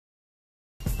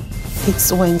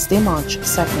It's Wednesday, March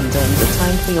 2nd, and the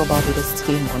time for your Barbados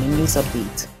Today morning news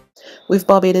update. With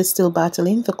Barbados still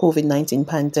battling the COVID-19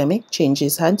 pandemic,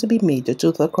 changes had to be made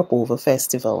to the Crop Over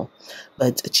Festival.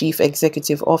 But Chief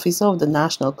Executive Officer of the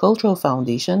National Cultural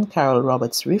Foundation, Carol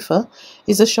Roberts-Riffer,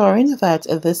 is assuring that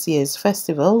this year's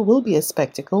festival will be a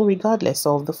spectacle regardless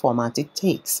of the format it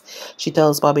takes. She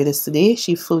tells Barbados Today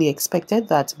she fully expected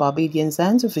that Barbadians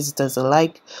and visitors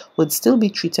alike would still be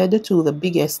treated to the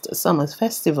biggest summer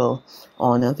festival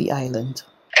on the island.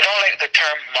 I don't like the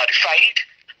term modified.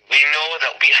 We know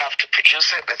that we have to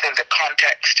produce it within the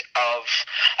context of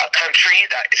a country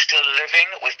that is still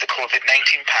living with the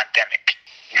COVID-19 pandemic.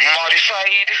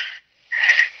 Modified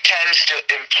tends to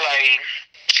imply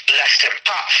less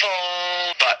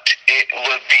impactful, but it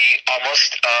will be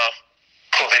almost a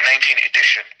COVID-19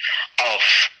 edition of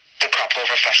the Crop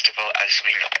Over Festival as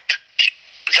we know it.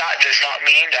 That does not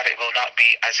mean that it will not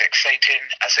be as exciting,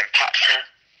 as impactful,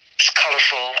 as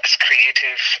colorful, as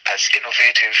creative, as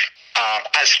innovative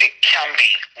as it can be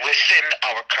within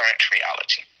our current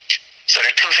reality. So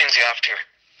there are two things you have to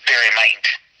bear in mind.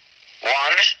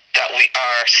 One, that we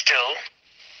are still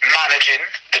managing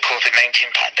the COVID-19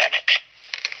 pandemic.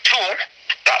 Two,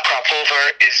 that Crop Over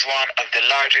is one of the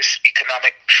largest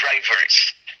economic drivers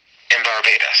in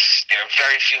Barbados. There are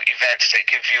very few events that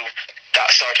give you that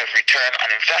sort of return on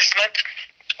investment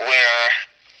where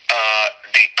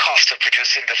the cost of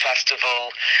producing the festival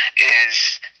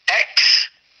is X,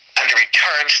 and the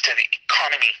returns to the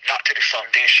economy, not to the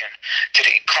foundation, to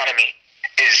the economy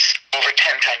is over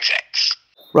 10 times X.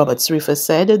 Roberts-Riffer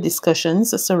said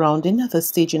discussions surrounding the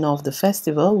staging of the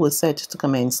festival were set to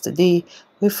commence today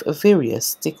with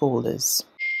various stakeholders.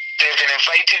 They've been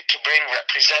invited to bring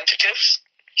representatives,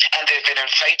 and they've been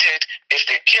invited, if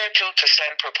they care to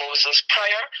send proposals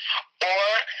prior or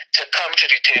to come to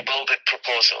the table with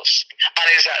proposals. And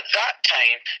it's at that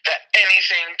time that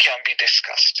anything can be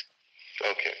discussed.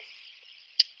 Okay.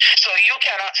 So you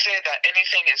cannot say that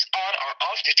anything is on or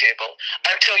off the table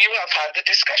until you have had the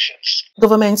discussions.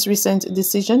 Government's recent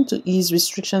decision to ease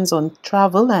restrictions on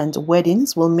travel and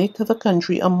weddings will make the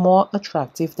country a more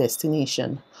attractive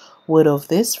destination. Word of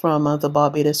this from the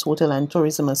Barbados Hotel and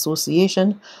Tourism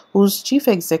Association, whose Chief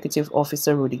Executive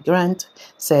Officer Rudy Grant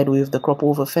said with the Crop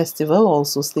Over Festival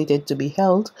also slated to be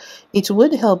held, it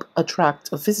would help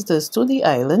attract visitors to the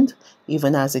island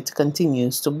even as it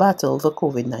continues to battle the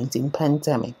COVID-19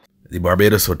 pandemic. The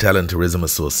Barbados Hotel and Tourism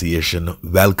Association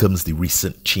welcomes the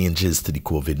recent changes to the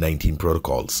COVID-19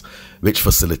 protocols, which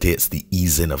facilitates the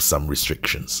easing of some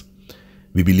restrictions.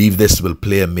 We believe this will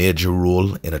play a major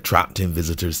role in attracting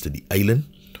visitors to the island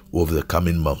over the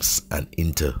coming months and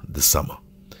into the summer.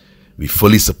 We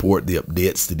fully support the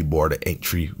updates to the border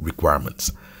entry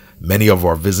requirements. Many of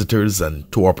our visitors and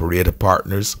tour operator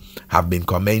partners have been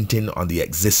commenting on the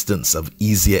existence of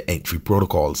easier entry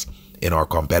protocols in our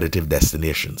competitive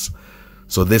destinations.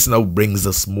 So this now brings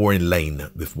us more in line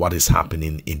with what is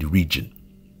happening in the region.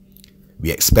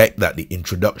 We expect that the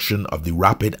introduction of the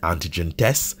rapid antigen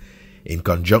tests in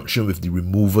conjunction with the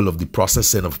removal of the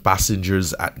processing of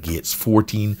passengers at gates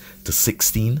 14 to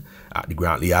 16 at the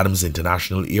Grantley Adams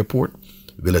International Airport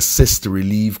will assist to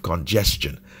relieve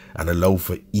congestion and allow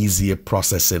for easier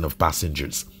processing of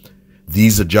passengers.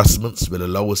 These adjustments will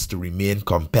allow us to remain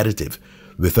competitive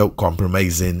without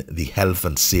compromising the health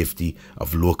and safety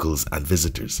of locals and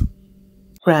visitors.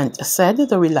 Grant said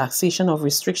the relaxation of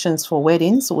restrictions for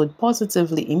weddings would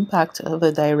positively impact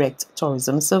the direct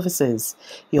tourism services.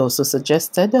 He also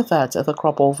suggested that the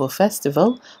Crop Over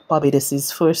Festival,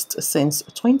 Barbados' first since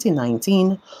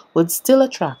 2019, would still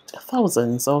attract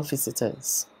thousands of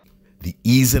visitors. The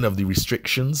easing of the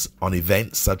restrictions on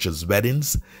events such as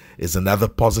weddings is another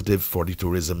positive for the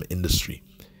tourism industry.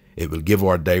 It will give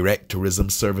our direct tourism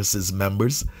services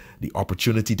members the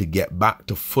opportunity to get back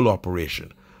to full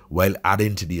operation, while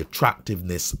adding to the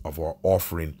attractiveness of our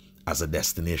offering as a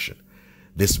destination.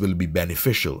 This will be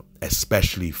beneficial,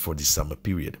 especially for the summer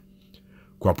period.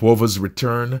 Crop Over's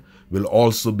return will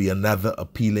also be another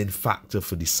appealing factor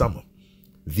for the summer.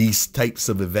 These types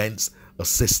of events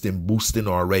assist in boosting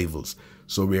our arrivals,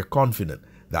 so we are confident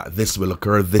that this will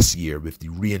occur this year with the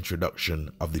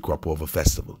reintroduction of the Crop Over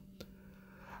Festival.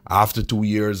 After 2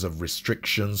 years of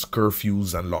restrictions,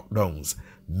 curfews and lockdowns,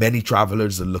 many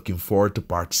travelers are looking forward to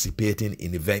participating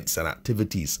in events and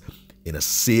activities in a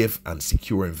safe and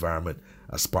secure environment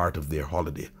as part of their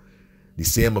holiday. The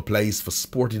same applies for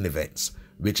sporting events,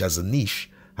 which as a niche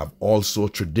have also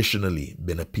traditionally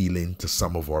been appealing to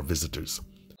some of our visitors.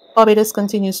 Barbados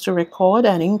continues to record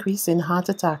an increase in heart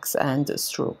attacks and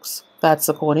strokes. That's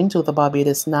according to the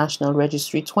Barbados National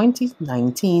Registry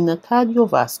 2019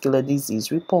 Cardiovascular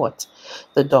Disease Report.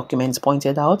 The document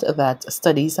pointed out that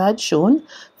studies had shown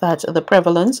that the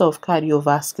prevalence of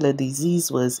cardiovascular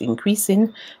disease was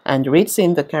increasing and rates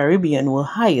in the Caribbean were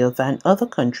higher than other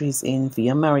countries in the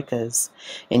Americas.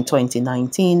 In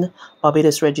 2019,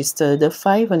 Barbados registered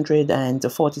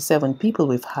 547 people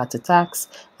with heart attacks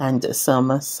and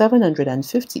some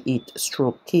 758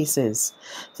 stroke cases.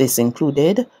 This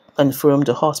included confirmed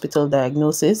hospital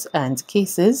diagnosis and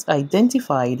cases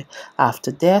identified after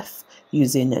death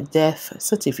using death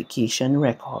certification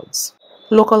records.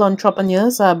 Local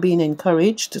entrepreneurs are being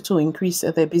encouraged to increase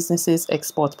their businesses'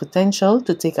 export potential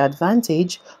to take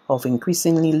advantage of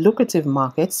increasingly lucrative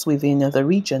markets within the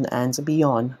region and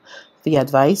beyond. The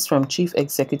advice from Chief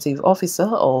Executive Officer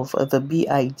of the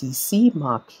BIDC,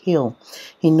 Mark Hill.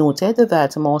 He noted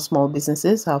that more small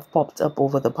businesses have popped up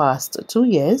over the past 2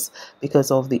 years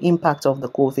because of the impact of the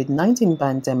COVID-19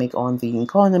 pandemic on the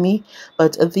economy,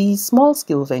 but these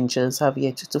small-scale ventures have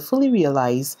yet to fully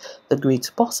realize the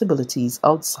great possibilities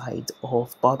outside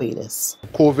of Barbados.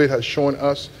 COVID has shown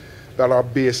us that our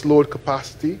base load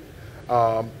capacity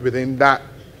within that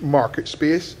market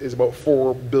space is about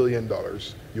 $4 billion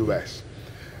US.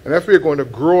 And if we're going to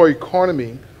grow our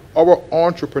economy, our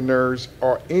entrepreneurs,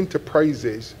 our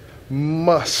enterprises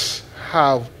must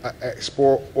have an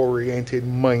export-oriented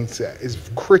mindset. It's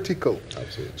critical.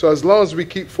 Absolutely. So as long as we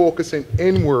keep focusing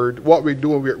inward, what we're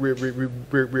doing,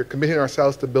 we're committing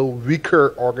ourselves to build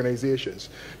weaker organizations.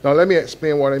 Now let me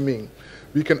explain what I mean.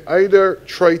 We can either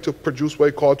try to produce what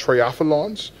I call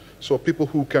triathlons, so people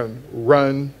who can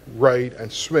run, ride,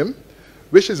 and swim,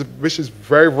 which is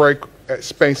very, very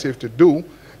expensive to do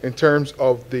in terms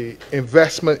of the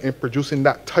investment in producing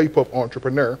that type of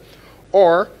entrepreneur.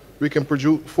 Or we can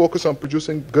focus on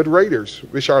producing good riders,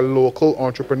 which are local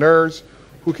entrepreneurs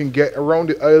who can get around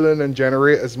the island and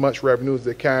generate as much revenue as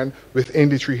they can within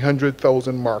the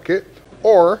 300,000 market.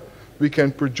 Or we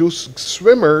can produce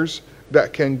swimmers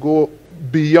that can go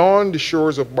beyond the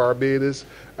shores of Barbados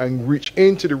and reach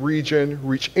into the region,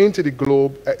 reach into the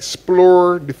globe,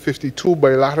 explore the 52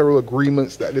 bilateral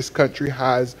agreements that this country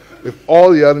has with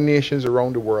all the other nations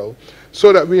around the world,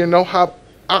 so that we now have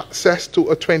access to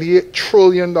a $28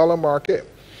 trillion market.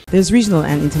 There's regional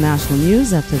and international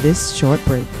news after this short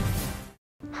break.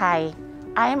 Hi,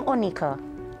 I am Onika.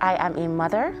 I am a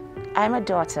mother, I'm a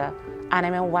daughter, and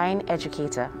I'm a wine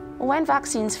educator. When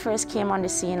vaccines first came on the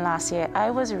scene last year, I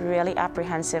was really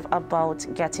apprehensive about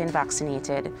getting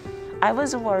vaccinated. I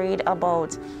was worried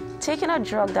about taking a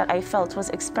drug that I felt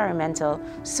was experimental,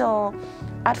 so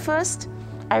at first,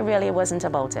 I really wasn't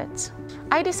about it.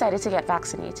 I decided to get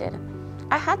vaccinated.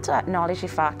 I had to acknowledge the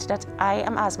fact that I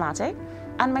am asthmatic,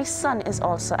 and my son is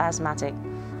also asthmatic.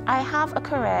 I have a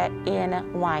career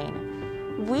in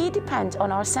wine. We depend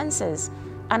on our senses.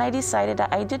 And I decided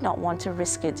that I did not want to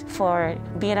risk it for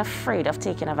being afraid of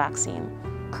taking a vaccine.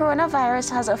 Coronavirus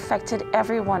has affected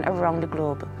everyone around the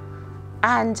globe.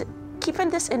 And keeping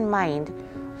this in mind,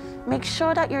 make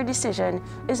sure that your decision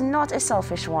is not a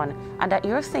selfish one and that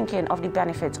you're thinking of the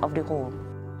benefits of the whole.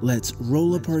 Let's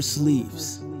roll up our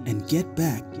sleeves and get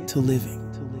back to living.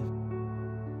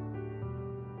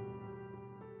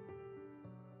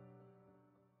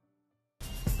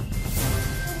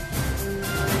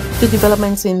 To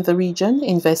developments in the region,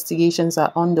 investigations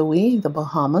are underway in the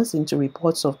Bahamas into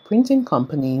reports of printing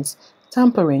companies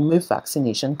tampering with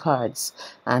vaccination cards.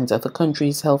 And the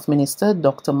country's health minister,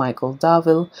 Dr. Michael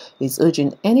Darville, is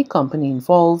urging any company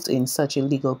involved in such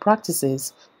illegal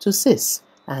practices to cease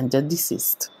and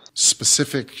desist.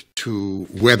 Specific to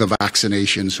where the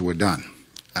vaccinations were done.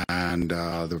 And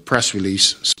the press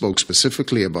release spoke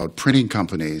specifically about printing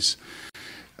companies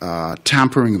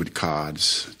tampering with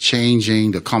cards,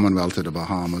 changing the Commonwealth of the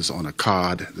Bahamas on a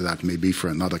card that may be for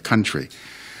another country.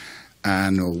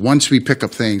 And once we pick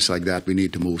up things like that, we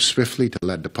need to move swiftly to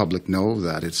let the public know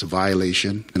that it's a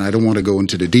violation. And I don't want to go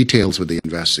into the details with the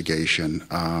investigation,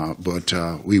 but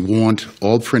we want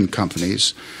all print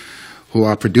companies who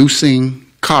are producing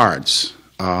cards,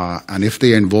 and if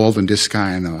they are involved in this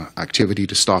kind of activity,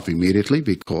 to stop immediately,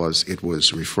 because it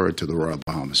was referred to the Royal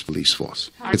Bahamas Police Force.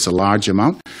 It's a large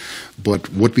amount, but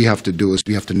what we have to do is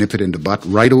we have to nip it in the butt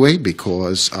right away,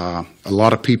 because a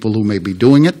lot of people who may be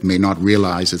doing it may not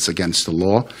realize it's against the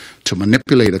law to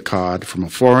manipulate a card from a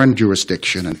foreign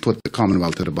jurisdiction and put the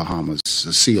Commonwealth of the Bahamas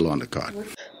seal on the card.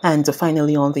 And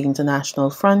finally, on the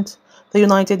international front, The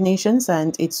United Nations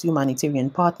and its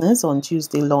humanitarian partners on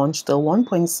Tuesday launched a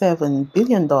 $1.7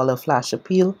 billion flash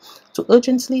appeal to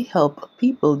urgently help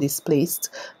people displaced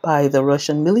by the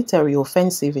Russian military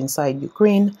offensive inside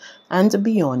Ukraine and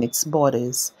beyond its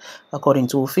borders. According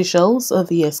to officials,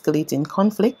 the escalating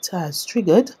conflict has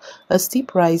triggered a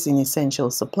steep rise in essential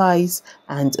supplies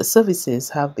and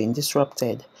services have been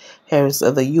disrupted. Here's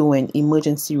the UN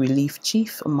Emergency Relief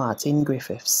Chief, Martin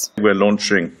Griffiths. We're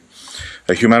launching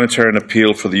a humanitarian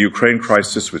appeal for the Ukraine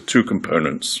crisis with two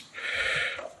components.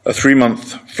 A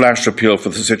 3-month flash appeal for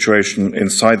the situation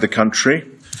inside the country,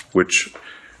 which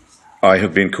I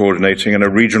have been coordinating, and a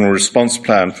regional response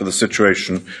plan for the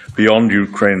situation beyond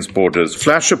Ukraine's borders.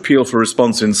 Flash appeal for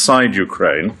response inside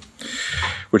Ukraine,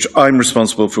 which I'm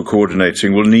responsible for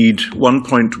coordinating, will need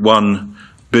 $1.1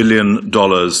 billion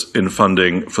in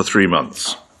funding for 3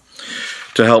 months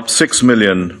to help 6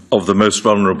 million of the most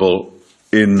vulnerable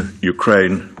in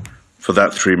Ukraine for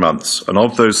that 3 months. And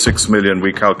of those 6 million,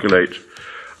 we calculate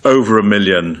over 1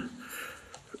 million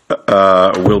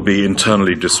will be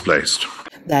internally displaced.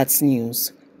 That's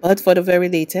news. But for the very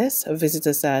latest, visit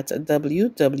us at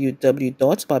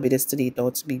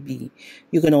www.barbadostoday.bb.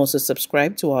 You can also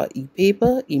subscribe to our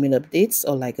e-paper, email updates,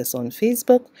 or like us on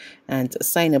Facebook, and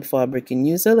sign up for our breaking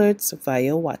news alerts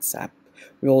via WhatsApp.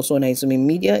 We're also on Izumi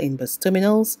Media in bus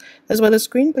terminals, as well as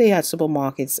screenplay at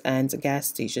supermarkets and gas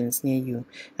stations near you.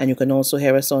 And you can also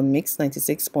hear us on Mix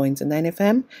 96.9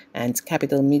 FM and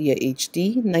Capital Media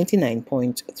HD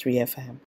 99.3 FM.